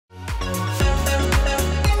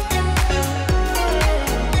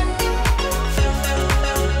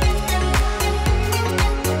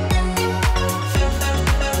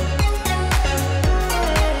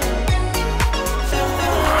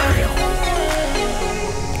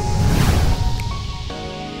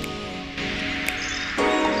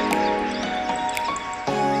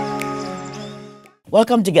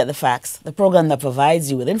Welcome to Get the Facts, the program that provides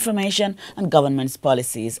you with information on government's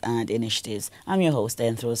policies and initiatives. I'm your host,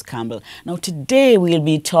 Rose Campbell. Now, today we'll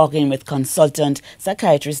be talking with consultant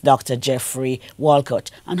psychiatrist Dr. Geoffrey Walcott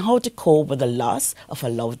on how to cope with the loss of a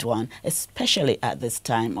loved one, especially at this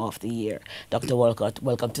time of the year. Dr. Walcott,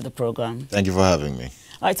 welcome to the program. Thank you for having me.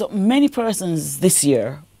 All right, so many persons this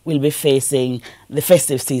year will be facing the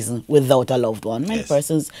festive season without a loved one. Many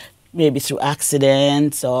persons, maybe through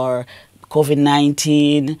accidents or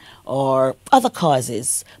COVID-19 or other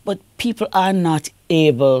causes, but people are not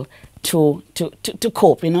able to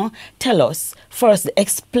cope, Tell us, first,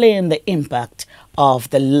 explain the impact of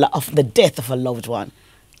the death of a loved one.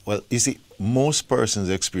 Well, you see, most persons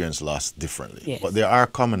experience loss differently, yes, but there are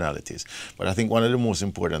commonalities. But I think one of the most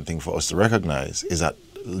important things for us to recognize is that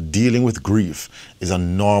dealing with grief is a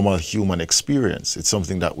normal human experience. It's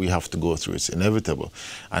something that we have to go through. It's inevitable,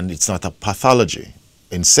 and it's not a pathology.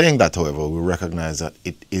 In saying that, however, we recognize that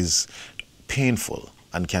it is painful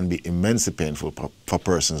and can be immensely painful for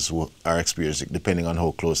persons who are experiencing, depending on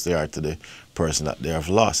how close they are to the person that they have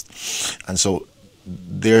lost. And so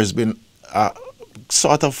there's been a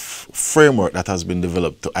sort of framework that has been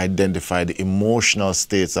developed to identify the emotional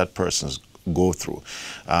states that persons go through.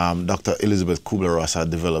 Dr. Elizabeth Kubler-Ross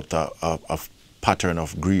had developed a pattern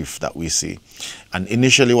of grief that we see. And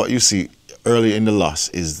initially what you see early in the loss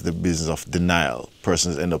is the business of denial.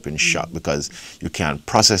 Persons end up in shock because you can't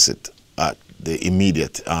process it at the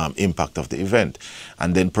immediate impact of the event.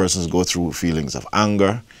 And then persons go through feelings of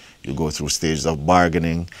anger, you go through stages of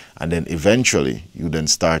bargaining, and then eventually you then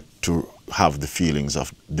start to have the feelings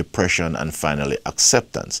of depression and finally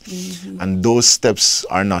acceptance. And those steps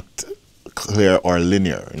are not clear or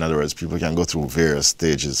linear. In other words, people can go through various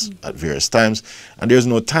stages at various times, and there's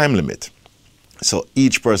no time limit. So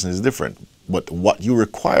each person is different, but what you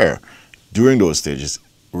require during those stages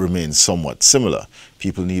remains somewhat similar.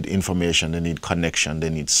 People need information, they need connection, they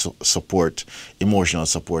need support, emotional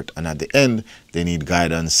support, and at the end, they need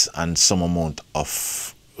guidance and some amount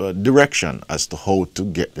of direction as to how to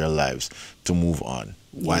get their lives to move on,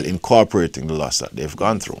 while incorporating the loss that they've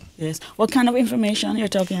gone through. Yes. What kind of information you're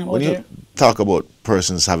talking about when here? You talk about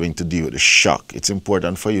persons having to deal with the shock, it's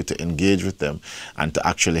important for you to engage with them and to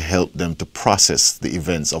actually help them to process the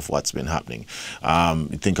events of what's been happening.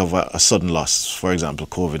 You think of a sudden loss, for example,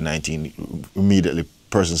 COVID-19, immediately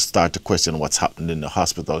persons start to question what's happened in the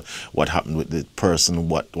hospital, what happened with the person,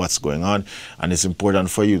 what's going on. And it's important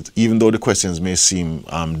for you, even though the questions may seem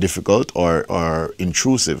difficult or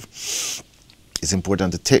intrusive, it's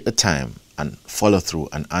important to take the time and follow through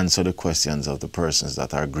and answer the questions of the persons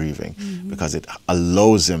that are grieving, because it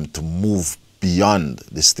allows them to move beyond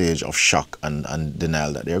the stage of shock and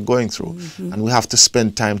denial that they're going through. And we have to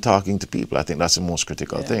spend time talking to people. I think that's the most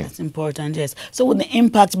critical thing. That's important, yes. So would the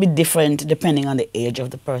impact be different depending on the age of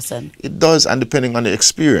the person? It does, and depending on the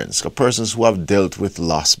experience. Persons who have dealt with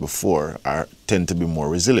loss before tend to be more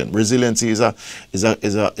resilient. Resiliency is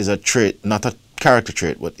a trait, not a character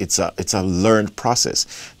trait, but it's a learned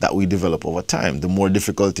process that we develop over time. The more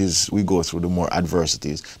difficulties we go through, the more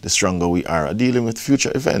adversities, the stronger we are at dealing with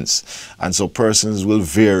future events. And so persons will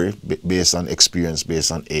vary based on experience,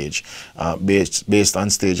 based on age, based on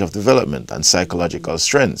stage of development and psychological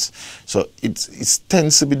strengths. So it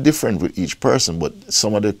tends to be different with each person, but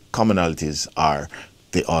some of the commonalities are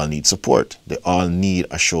they all need support. They all need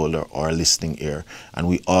a shoulder or a listening ear, and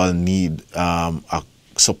we all need a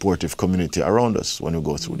supportive community around us when we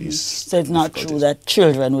go through these. So it's not true that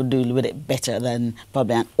children would deal with it better than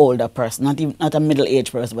probably an older person, not a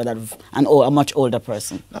middle-aged person, but a much older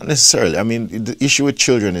person. Not necessarily. I mean, the issue with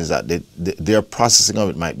children is that their processing of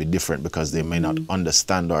it might be different because they may not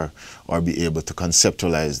understand or be able to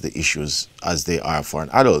conceptualize the issues as they are for an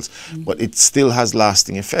adult. But it still has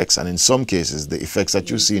lasting effects, and in some cases, the effects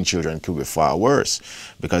that you see in children could be far worse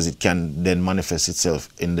because it can then manifest itself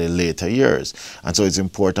in the later years. And so it's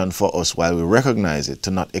important for us, while we recognize it,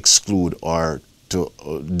 to not exclude or to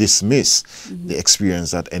dismiss the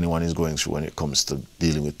experience that anyone is going through when it comes to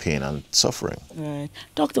dealing with pain and suffering. Right.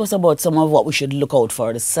 Talk to us about some of what we should look out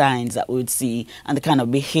for, the signs that we would see and the kind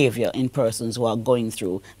of behavior in persons who are going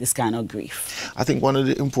through this kind of grief. I think one of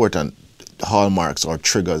the important hallmarks or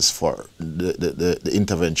triggers for the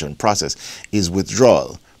intervention process is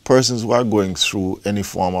withdrawal. Persons who are going through any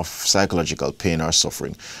form of psychological pain or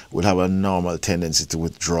suffering would have a normal tendency to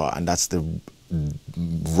withdraw, and that's the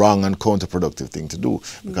wrong and counterproductive thing to do,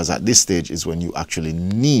 because at this stage is when you actually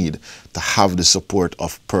need to have the support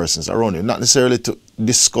of persons around you, not necessarily to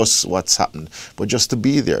discuss what's happened, but just to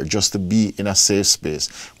be there, just to be in a safe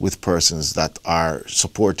space with persons that are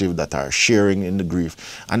supportive, that are sharing in the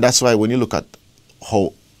grief. And that's why when you look at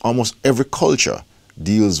how almost every culture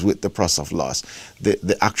deals with the process of loss,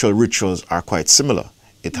 the actual rituals are quite similar.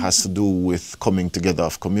 It has to do with coming together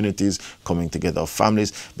of communities, coming together of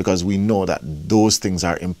families, because we know that those things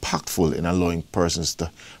are impactful in allowing persons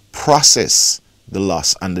to process the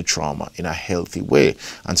loss and the trauma in a healthy way.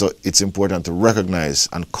 And so it's important to recognize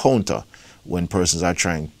and counter when persons are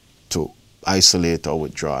trying to isolate or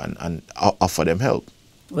withdraw and offer them help.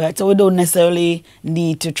 Right, so we don't necessarily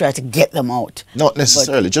need to try to get them out. Not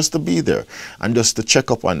necessarily, just to be there and just to check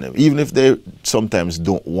up on them. Even if they sometimes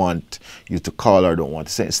don't want you to call or don't want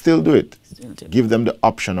to say, still do it. Give them the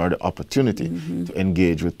option or the opportunity to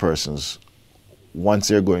engage with persons once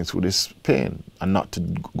they're going through this pain and not to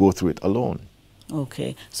go through it alone.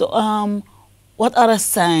 Okay, so what other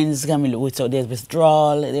signs can we look with? So there's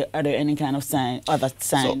withdrawal, are there any kind of other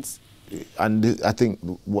signs? And I think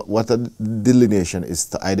what a delineation is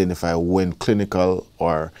to identify when clinical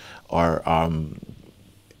or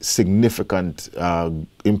significant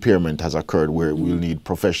impairment has occurred where we'll need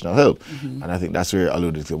professional help. And I think that's where you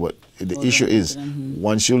alluded to. But the issue is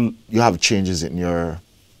once you have changes in your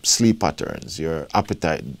sleep patterns, your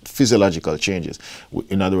appetite, physiological changes.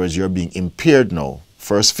 In other words, you're being impaired now,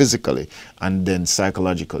 first physically and then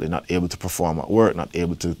psychologically, not able to perform at work, not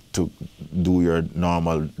able to do your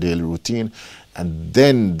normal daily routine. And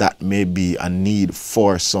then that may be a need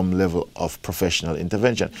for some level of professional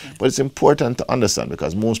intervention. But it's important to understand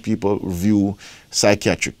because most people view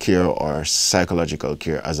psychiatric care or psychological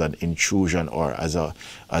care as an intrusion or as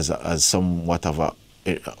somewhat of a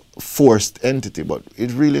forced entity, but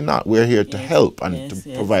it's really not. We're here to help and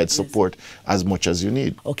to provide support as much as you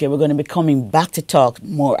need. Okay, we're going to be coming back to talk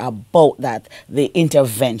more about that, the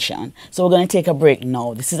intervention. So we're going to take a break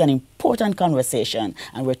now. This is an important conversation,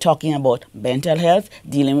 and we're talking about mental health,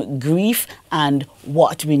 dealing with grief, and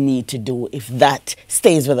what we need to do if that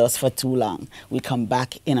stays with us for too long. We'll come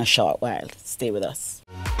back in a short while. Stay with us.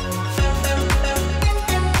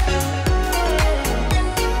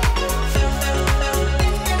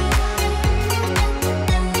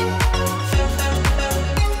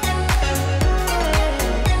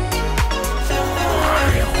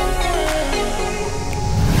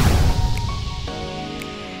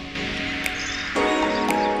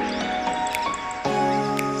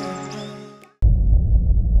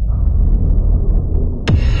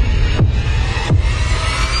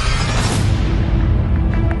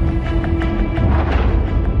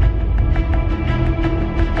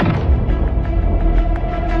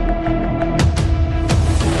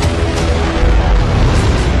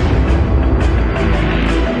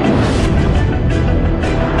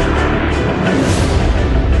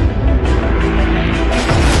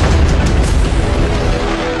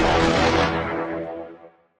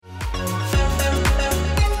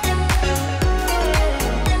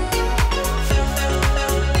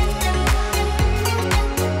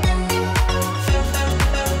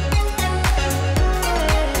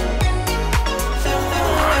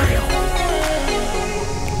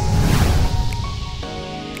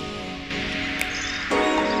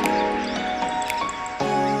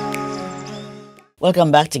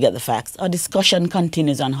 Welcome back to Get the Facts. Our discussion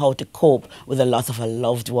continues on how to cope with the loss of a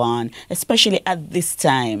loved one, especially at this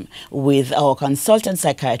time with our consultant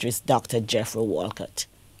psychiatrist, Dr. Geoffrey Walcott.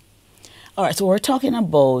 All right, so we're talking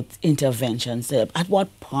about interventions. At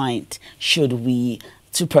what point should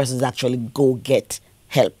two persons actually go get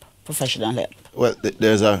help, professional help? Well,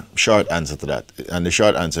 there's a short answer to that. And the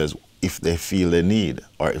short answer is if they feel the need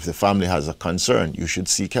or if the family has a concern, you should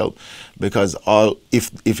seek help. Because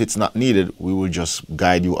if it's not needed, we will just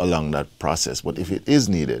guide you along that process. But if it is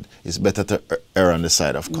needed, it's better to err on the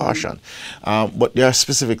side of caution. But there are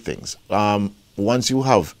specific things. Once you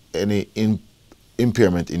have any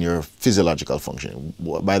impairment in your physiological functioning,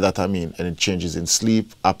 by that I mean any changes in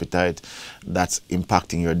sleep, appetite, that's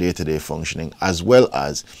impacting your day-to-day functioning, as well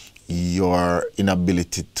as your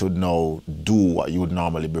inability to now do what you would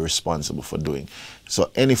normally be responsible for doing. So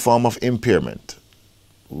any form of impairment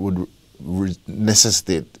would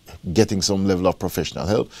necessitate getting some level of professional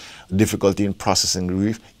help, difficulty in processing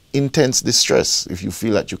grief, intense distress. If you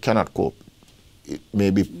feel that you cannot cope, it may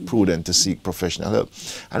be prudent to seek professional help.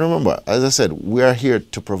 And remember, as I said, we are here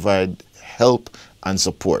to provide help and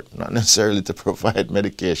support, not necessarily to provide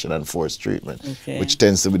medication and forced treatment, which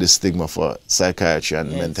tends to be the stigma for psychiatry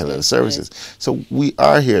and mental health services. So we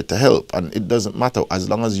are here to help, and it doesn't matter. As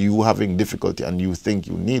long as you're having difficulty and you think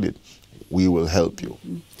you need it, we will help you.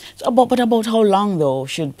 So but about how long, though,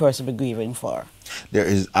 should a person be grieving for? There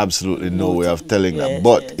is absolutely no way of telling that.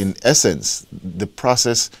 But in essence, the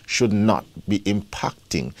process should not be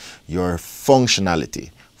impacting your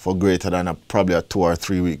functionality for greater than probably a 2 or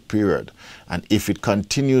 3 week period. And if it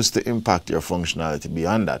continues to impact your functionality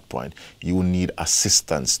beyond that point, you will need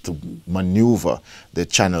assistance to maneuver the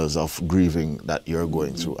channels of grieving that you're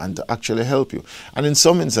going through and to actually help you. And in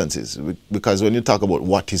some instances, because when you talk about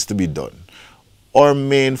what is to be done, our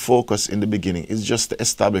main focus in the beginning is just to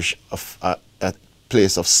establish a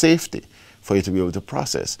place of safety for you to be able to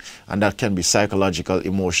process. And that can be psychological,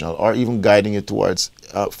 emotional, or even guiding you towards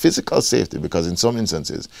physical safety, because in some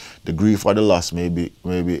instances, the grief or the loss may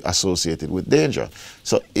be associated with danger.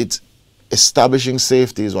 So it's establishing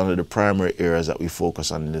safety is one of the primary areas that we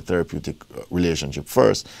focus on in the therapeutic relationship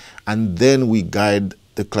first, and then we guide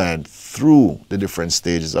the client through the different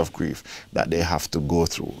stages of grief that they have to go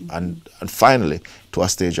through, and finally to a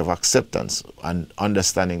stage of acceptance and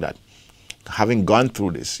understanding that having gone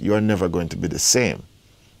through this, you're never going to be the same,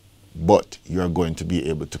 but you're going to be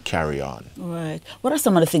able to carry on. Right. What are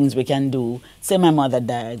some of the things we can do? Say my mother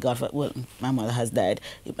died, well, my mother has died.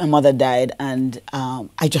 My mother died and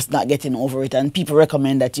I just not getting over it, and people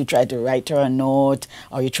recommend that you try to write her a note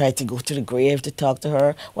or you try to go to the grave to talk to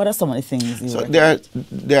her. What are some of the things you recommend?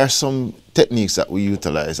 There are some techniques that we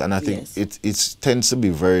utilize, and I think Yes. it tends to be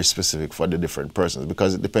very specific for the different persons,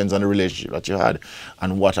 because it depends on the relationship that you had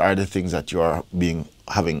and what are the things that you are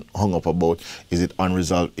having hung up about. Is it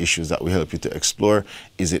unresolved issues that we help you to explore?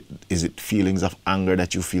 Is it feelings of anger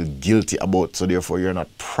that you feel guilty about, so therefore you're not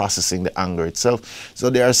processing the anger itself? So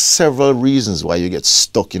there are several reasons why you get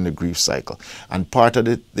stuck in the grief cycle, and part of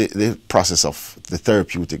the process of the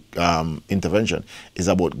therapeutic intervention is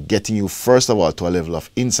about getting you first of all to a level of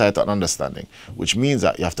insight and understanding, which means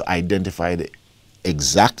that you have to identify the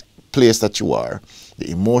exact place that you are, the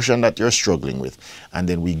emotion that you're struggling with, and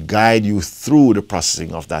then we guide you through the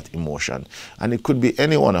processing of that emotion. And it could be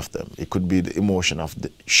any one of them. It could be the emotion of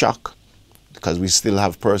the shock, because we still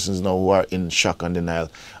have persons now who are in shock and denial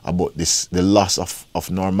about the loss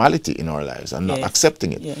of normality in our lives and not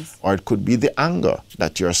accepting it. Yes. Or it could be the anger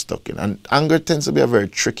that you're stuck in. And anger tends to be a very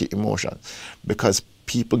tricky emotion, because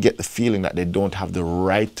people get the feeling that they don't have the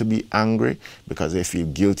right to be angry because they feel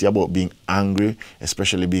guilty about being angry,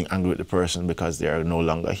 especially being angry with the person because they are no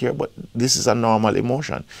longer here. But this is a normal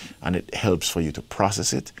emotion, and it helps for you to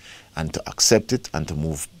process it and to accept it and to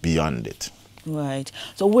move beyond it. Right.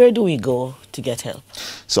 So where do we go to get help?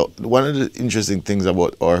 So one of the interesting things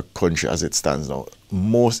about our country as it stands now,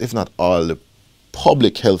 most, if not all, the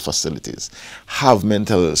public health facilities have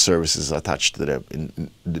mental health services attached to them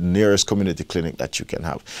in the nearest community clinic that you can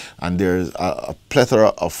have. And there's a plethora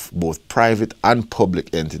of both private and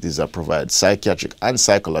public entities that provide psychiatric and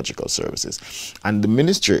psychological services. And the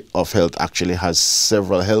Ministry of Health actually has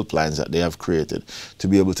several helplines that they have created to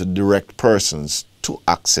be able to direct persons to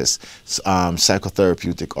access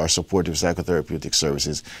psychotherapeutic or supportive psychotherapeutic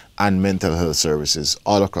services and mental health services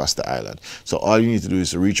all across the island. So all you need to do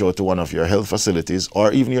is to reach out to one of your health facilities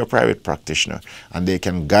or even your private practitioner, and they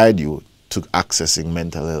can guide you to accessing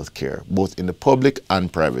mental health care, both in the public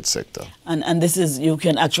and private sector. And this is, you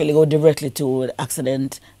can actually go directly to the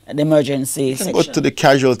accident, the emergency section. Go to the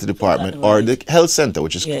casualty department or the health center,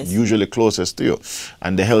 which is usually closest to you.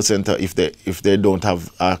 And the health center, if they don't have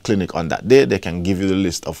a clinic on that day, they can give you the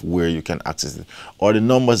list of where you can access it, or the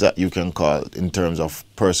numbers that you can call in terms of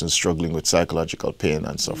persons struggling with psychological pain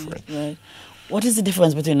and suffering. Right. What is the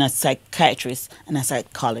difference between a psychiatrist and a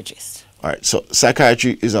psychologist? All right, so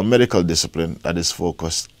psychiatry is a medical discipline that is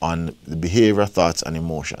focused on the behavior, thoughts, and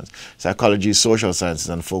emotions. Psychology is social sciences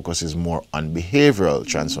and focuses more on behavioral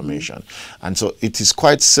transformation. And so it is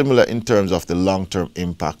quite similar in terms of the long-term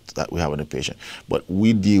impact that we have on the patient. But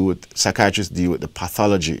psychiatrists deal with the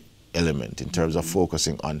pathology element in terms of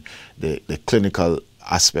focusing on the clinical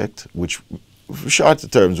aspect, which short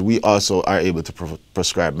terms, we also are able to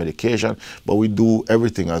prescribe medication, but we do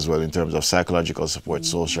everything as well in terms of psychological support,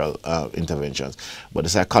 social interventions. But the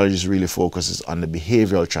psychologist really focuses on the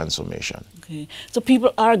behavioral transformation. Okay. So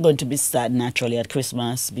people are going to be sad naturally at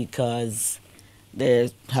Christmas because they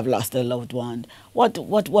have lost their loved one. What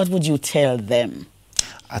would you tell them?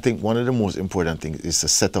 I think one of the most important things is to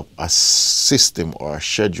set up a system or a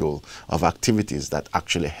schedule of activities that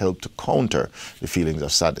actually help to counter the feelings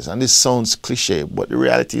of sadness. And this sounds cliche, but the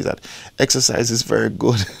reality is that exercise is very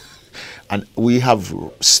good. And we have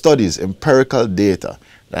studies, empirical data,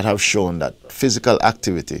 that have shown that physical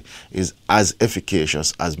activity is as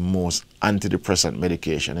efficacious as most antidepressant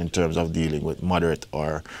medication in terms of dealing with moderate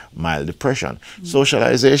or mild depression.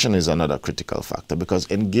 Socialization is another critical factor, because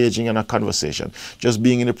engaging in a conversation, just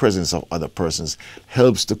being in the presence of other persons,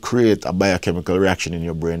 helps to create a biochemical reaction in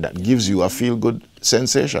your brain that gives you a feel-good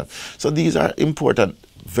sensation. So these are important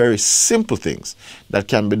very simple things that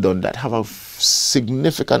can be done that have a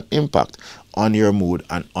significant impact on your mood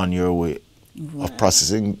and on your way of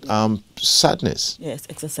processing sadness. Yes,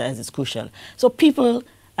 exercise is crucial. So people,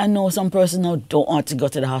 I know some persons now don't want to go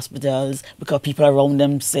to the hospitals because people around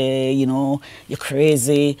them say, you know, you're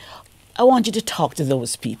crazy. I want you to talk to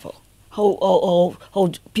those people. How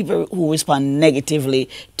people who respond negatively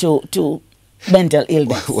to mental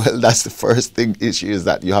illness. Well, that's the first issue is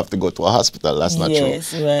that you have to go to a hospital. That's not true.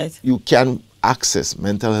 Yes, right. You can access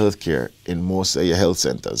mental health care in most of your health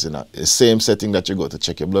centers in the same setting that you go to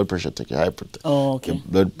check your blood pressure, check your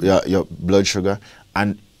hypertension, your blood sugar,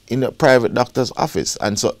 and in a private doctor's office.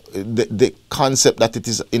 And so the concept that it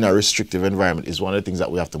is in a restrictive environment is one of the things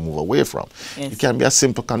that we have to move away from. Yes. It can be a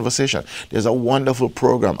simple conversation. There's a wonderful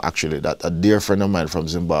program actually that a dear friend of mine from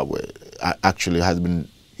Zimbabwe actually has been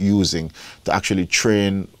using to actually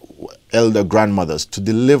train elder grandmothers to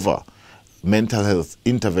deliver mental health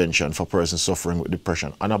intervention for persons suffering with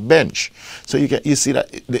depression on a bench. So you see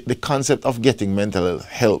that the concept of getting mental health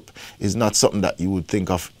help is not something that you would think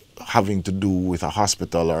of having to do with a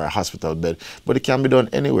hospital or a hospital bed, but it can be done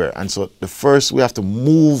anywhere. And so the first, we have to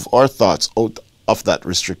move our thoughts out of that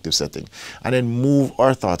restrictive setting and then move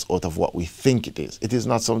our thoughts out of what we think it is. It is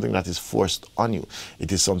not something that is forced on you.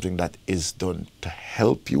 It is something that is done to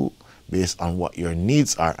help you based on what your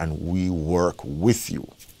needs are, and we work with you.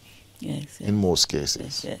 Yes, yes. In most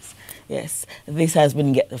cases. Yes, yes. This has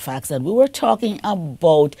been Get the Facts, and we were talking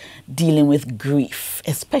about dealing with grief,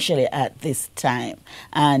 especially at this time.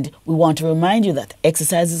 And we want to remind you that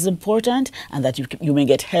exercise is important and that you may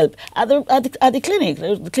get help at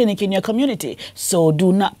the clinic in your community. So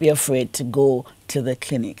do not be afraid to go to the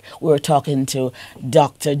clinic. We're talking to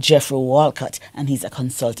Dr. Geoffrey Walcott, and he's a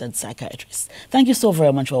consultant psychiatrist. Thank you so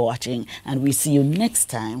very much for watching, and we'll see you next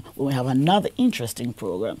time when we have another interesting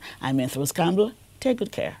program. I'm Ruth Campbell. Take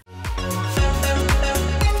good care.